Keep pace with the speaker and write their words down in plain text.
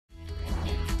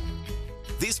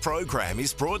This program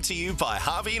is brought to you by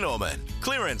Harvey Norman.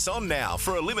 Clearance on now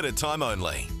for a limited time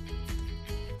only.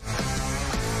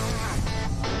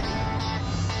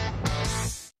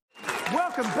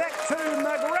 Welcome back to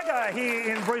McGregor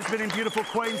here in Brisbane in beautiful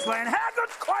Queensland. How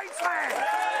good's Queensland?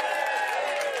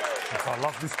 I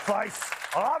love this place.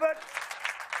 I love it.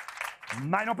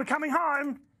 May not be coming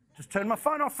home. Just turn my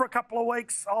phone off for a couple of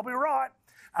weeks. I'll be right.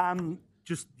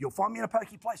 You'll find me in a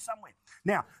pokey place somewhere.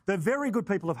 Now, the very good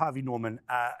people of Harvey Norman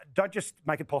don't just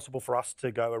make it possible for us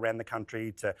to go around the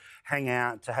country, to hang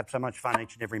out, to have so much fun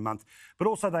each and every month, but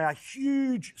also they are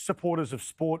huge supporters of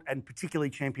sport and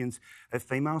particularly champions of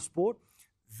female sport.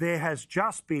 There has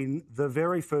just been the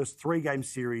very first 3-game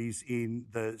series in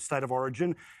the State of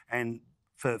Origin, and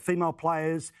for female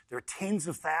players, there are tens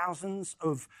of thousands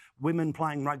of women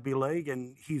playing rugby league,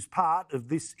 and he's part of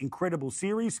this incredible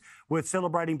series worth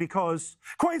celebrating because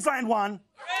Queensland won.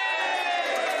 Hooray!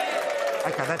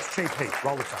 OK, that's cheap heat.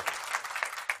 Roll the tape.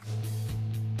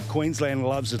 Queensland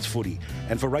loves its footy,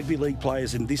 and for rugby league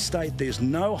players in this state, there's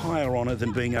no higher honour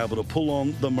than being able to pull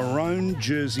on the maroon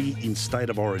jersey in State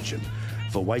of Origin.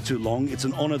 For way too long, it's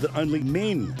an honour that only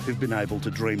men have been able to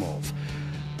dream of.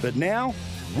 But now,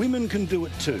 women can do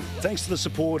it too. Thanks to the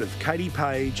support of Katie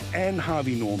Page and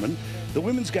Harvey Norman, the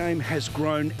women's game has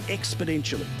grown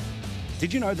exponentially.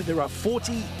 Did you know that there are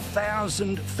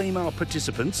 40,000 female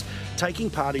participants taking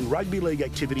part in rugby league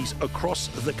activities across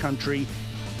the country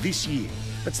this year?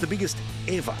 That's the biggest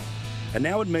ever. And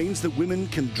now it means that women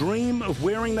can dream of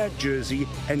wearing that jersey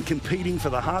and competing for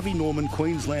the Harvey Norman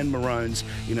Queensland Maroons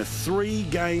in a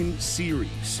 3-game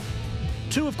series.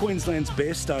 2 of Queensland's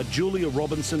best are Julia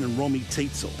Robinson and Romy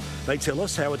Teitzel. They tell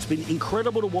us how it's been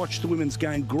incredible to watch the women's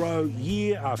game grow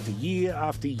year after year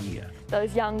after year.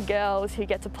 Those young girls who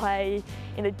get to play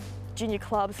in the junior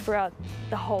clubs throughout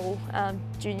the whole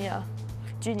junior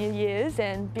years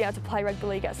and be able to play rugby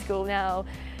league at school now,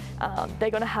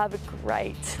 they're going to have a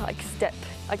great step.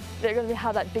 They're going to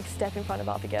have that big step in front of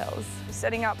other girls.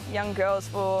 Setting up young girls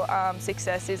for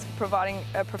success is providing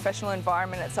a professional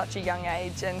environment at such a young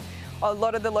age, and a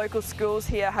lot of the local schools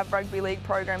here have rugby league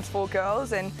programs for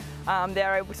girls, and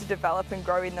they're able to develop and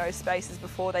grow in those spaces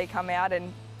before they come out,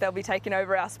 and they'll be taking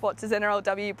over our spots as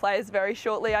NRLW players very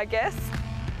shortly, I guess.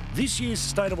 This year's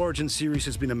State of Origin series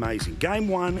has been amazing. Game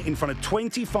 1 in front of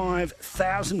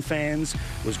 25,000 fans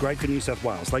was great for New South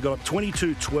Wales. They got up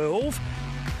 22-12,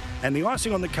 and the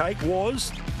icing on the cake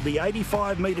was the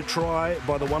 85-metre try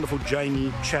by the wonderful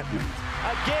Jamie Chapman.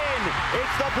 Again,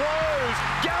 it's the Blues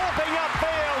galloping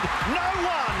upfield. No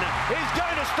one is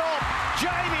going to stop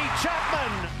Jamie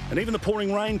Chapman. And even the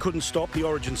pouring rain couldn't stop the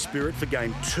Origin spirit for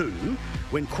Game 2,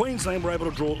 when Queensland were able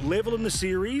to draw level in the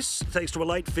series thanks to a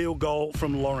late field goal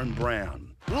from Lauren Brown.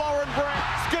 Lauren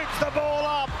Brown scoops the ball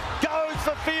up, goes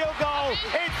for field goal.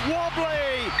 It's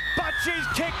wobbly, but she's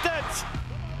kicked it.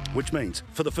 Which means,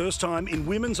 for the first time in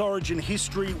women's Origin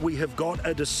history, we have got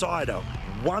a decider.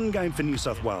 1 game for New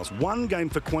South Wales, 1 game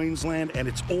for Queensland, and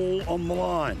it's all on the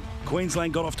line.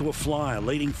 Queensland got off to a flyer,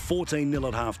 leading 14-0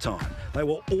 at half-time. They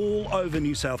were all over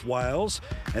New South Wales,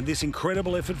 and this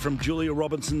incredible effort from Julia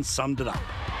Robinson summed it up.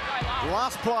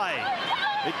 Last play.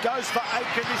 It goes for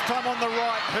Aiken, this time on the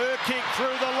right. Her kick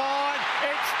through the line.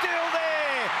 It's still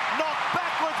there. Knocked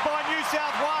backwards by New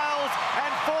South Wales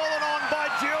and fallen on by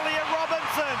Julia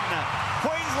Robinson.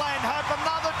 Queensland have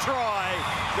another try.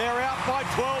 They're out by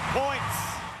 12 points.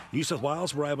 New South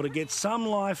Wales were able to get some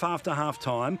life after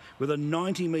half-time with a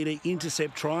 90-metre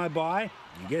intercept try by,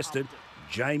 you guessed it,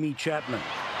 Jamie Chapman.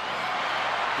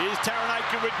 Here's Taryn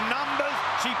Aiken with numbers.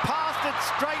 She passed it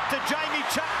straight to Jamie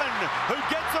Chapman, who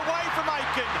gets away from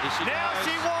Aiken. Now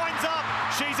she winds up.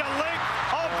 She's a length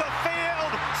of the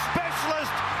field.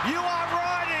 Specialist, you are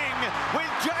riding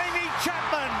with Jamie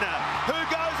Chapman, who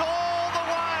goes all the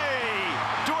way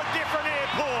to a different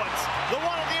airport, the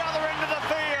one at the other end of the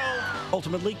field.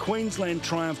 Ultimately, Queensland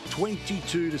triumphed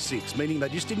 22-6, meaning they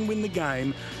just didn't win the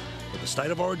game, but the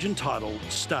State of Origin title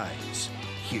stays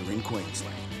here in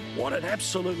Queensland. What an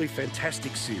absolutely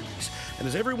fantastic series. And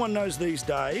as everyone knows these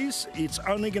days, it's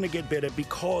only going to get better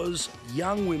because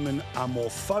young women are more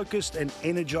focused and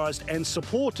energised and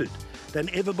supported than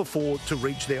ever before to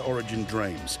reach their Origin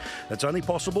dreams. That's only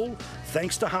possible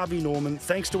thanks to Harvey Norman,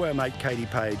 thanks to our mate Katie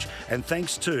Page, and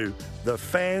thanks to the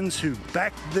fans who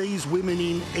back these women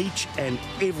in each and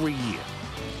every year.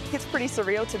 It's pretty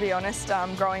surreal, to be honest.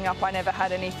 Growing up, I never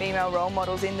had any female role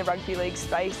models in the rugby league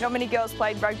space. Not many girls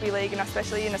played rugby league, and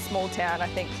especially in a small town, I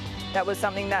think that was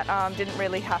something that didn't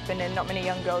really happen, and not many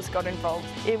young girls got involved.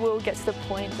 It will get to the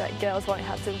point that girls won't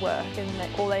have to work, and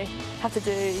that all they have to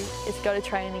do is go to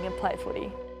training and play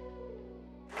footy.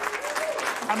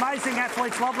 Amazing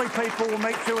athletes, lovely people. We'll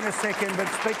meet you in a second. But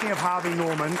speaking of Harvey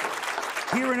Norman,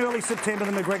 here in early September,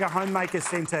 the McGregor Homemaker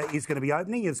Centre is going to be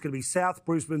opening. It's going to be South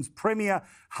Brisbane's premier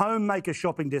homemaker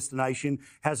shopping destination,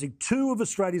 housing two of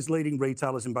Australia's leading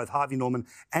retailers in both Harvey Norman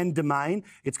and Domain.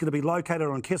 It's going to be located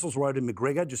on Kessels Road in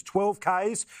McGregor, just 12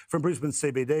 k's from Brisbane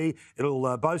CBD.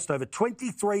 It'll boast over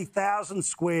 23,000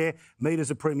 square metres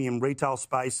of premium retail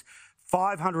space,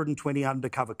 520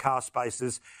 undercover car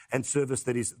spaces and service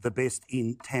that is the best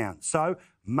in town. So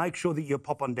make sure that you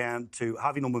pop on down to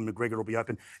Harvey Norman McGregor. Will be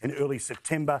open in early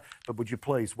September. But would you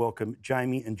please welcome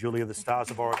Jamie and Julia, the stars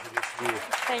of Origin this year.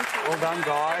 Thank you. Well done,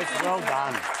 guys. Well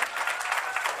done.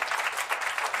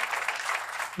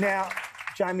 Now,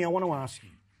 Jamie, I want to ask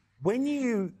you, when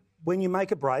you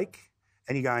make a break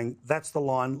and you're going, that's the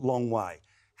line, long way,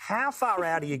 how far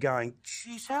out are you going,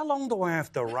 geez, how long do I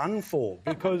have to run for?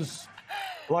 Because,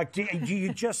 like, the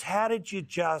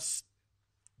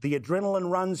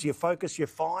adrenaline runs, you focus, you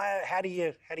fire, how do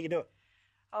you do it?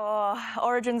 Oh,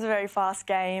 Origin's a very fast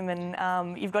game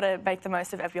and you've got to make the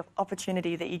most of every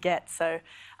opportunity that you get. So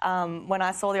when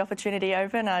I saw the opportunity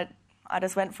open, I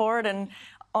just went for it, and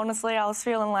honestly, I was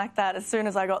feeling like that. As soon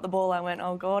as I got the ball, I went,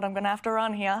 oh, God, I'm going to have to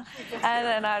run here. And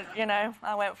then,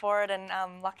 I went for it, and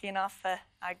lucky enough,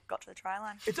 I got to the try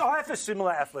line. I have a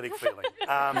similar athletic feeling.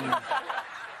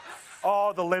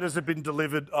 The letters have been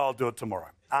delivered. I'll do it tomorrow.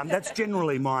 That's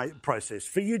generally my process.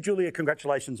 For you, Julia,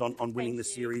 congratulations on winning the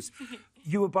series.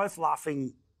 You were both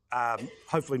laughing,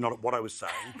 hopefully not at what I was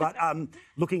saying, but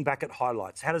looking back at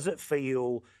highlights, how does it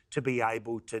feel to be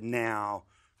able to now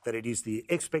that it is the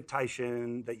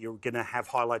expectation that you're going to have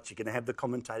highlights, you're going to have the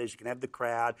commentators, you're going to have the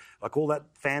crowd, like all that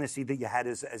fantasy that you had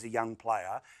as a young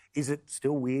player? Is it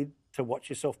still weird to watch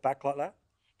yourself back like that?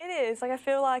 It is. Like, I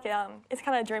feel like it's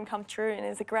kind of a dream come true, and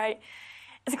it's a great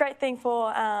thing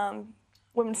for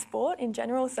women's sport in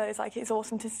general. So it's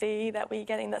awesome to see that we're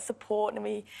getting that support and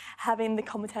we having the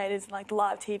commentators and like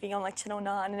live TV on like Channel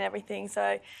 9 and everything.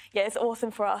 So yeah, it's awesome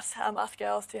for us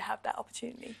girls to have that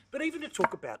opportunity. But even to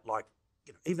talk about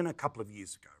even a couple of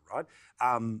years ago, right?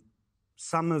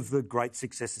 Some of the great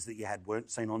successes that you had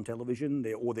weren't seen on television,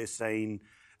 they're seen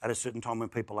at a certain time when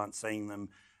people aren't seeing them.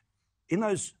 In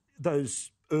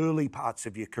those early parts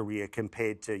of your career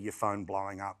compared to your phone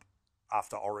blowing up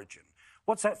after Origin,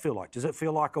 what's that feel like? Does it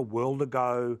feel like a world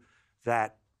ago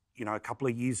that, a couple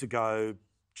of years ago,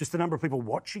 just the number of people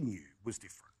watching you was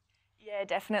different? Yeah,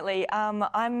 definitely.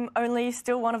 I'm only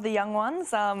still one of the young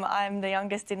ones. I'm the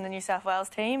youngest in the New South Wales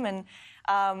team, and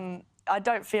I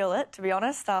don't feel it, to be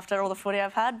honest, after all the footy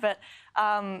I've had. But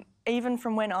even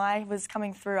from when I was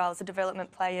coming through, I was a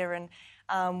development player, and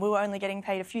we were only getting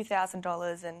paid a few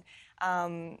 $1,000s,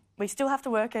 and we still have to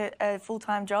work a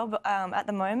full-time job at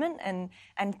the moment and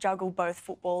juggle both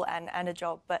football and a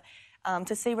job. But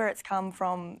to see where it's come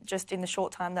from just in the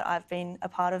short time that I've been a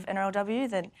part of NRLW,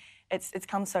 then it's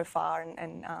come so far,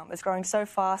 and it's growing so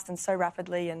fast and so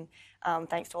rapidly, and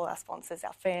thanks to all our sponsors,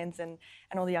 our fans, and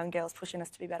all the young girls pushing us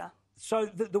to be better. So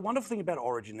the wonderful thing about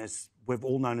Origin is we've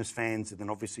all known as fans, and then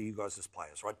obviously you guys as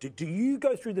players, right? Do you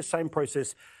go through the same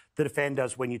process that a fan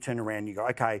does when you turn around and you go,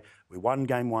 OK, we won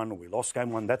game one or we lost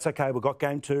game one, that's OK, we've got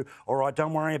game two, all right,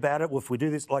 don't worry about it. Well, if we do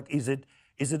this, like, is it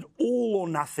all or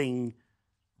nothing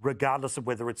regardless of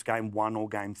whether it's game one or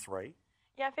game three?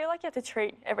 Yeah, I feel like you have to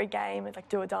treat every game as like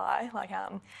do or die. Like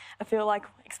I feel like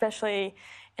especially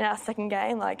in our second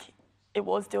game, like it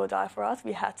was do or die for us.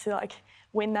 We had to like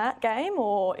win that game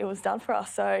or it was done for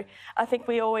us. So I think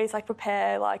we always like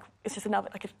prepare like it's just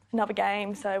another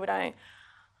game. So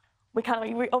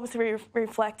we obviously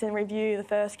reflect and review the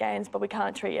first games, but we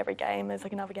can't treat every game as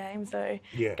like another game. So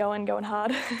yeah. going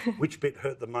hard. Which bit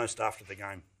hurt the most after the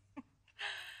game?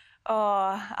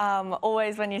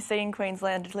 Always when you're seeing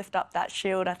Queensland lift up that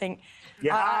shield, I think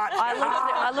yeah.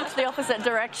 I looked the opposite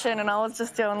direction and I was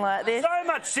just doing like this. So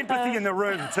much sympathy in the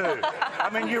room too. I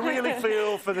mean, you really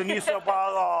feel for the New South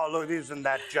Wales. Oh, look, isn't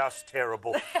that just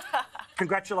terrible?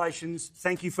 Congratulations.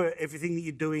 Thank you for everything that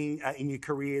you're doing in your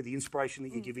career, the inspiration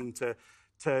that you're giving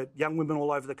to young women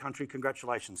all over the country.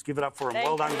 Congratulations. Give it up for them.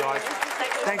 Well done, guys.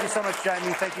 Thank you so much,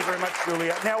 Jamie. Thank you very much,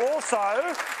 Julia. Now, also,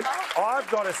 I've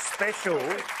got a special...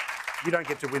 You don't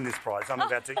get to win this prize. I'm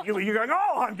about to... You're going,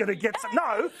 I'm going to get some...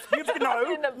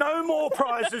 No more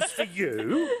prizes for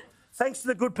you. Thanks to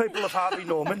the good people of Harvey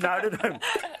Norman. No.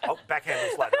 Oh, backhand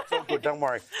this later. It's all good, don't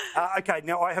worry. OK,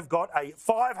 now I have got a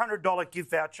 $500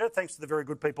 gift voucher, thanks to the very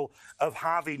good people of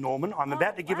Harvey Norman. I'm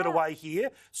about to give it away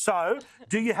here. So,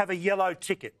 do you have a yellow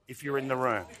ticket if you're in the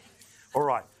room? All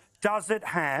right. Does it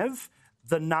have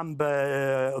the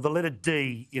letter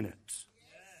D in it?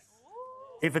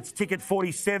 If it's ticket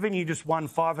 47, you just won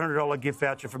 $500 gift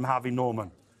voucher from Harvey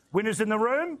Norman. Winners in the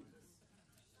room?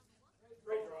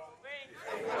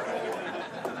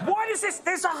 Why does this...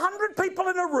 There's 100 people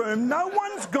in a room, no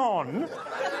one's gone.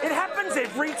 It happens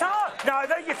every time. No,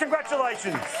 thank you,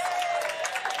 congratulations.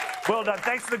 Well done.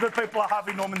 Thanks to the good people at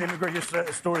Harvey Norman. The Immigrant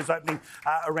Stories opening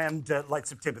around late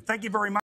September. Thank you very much.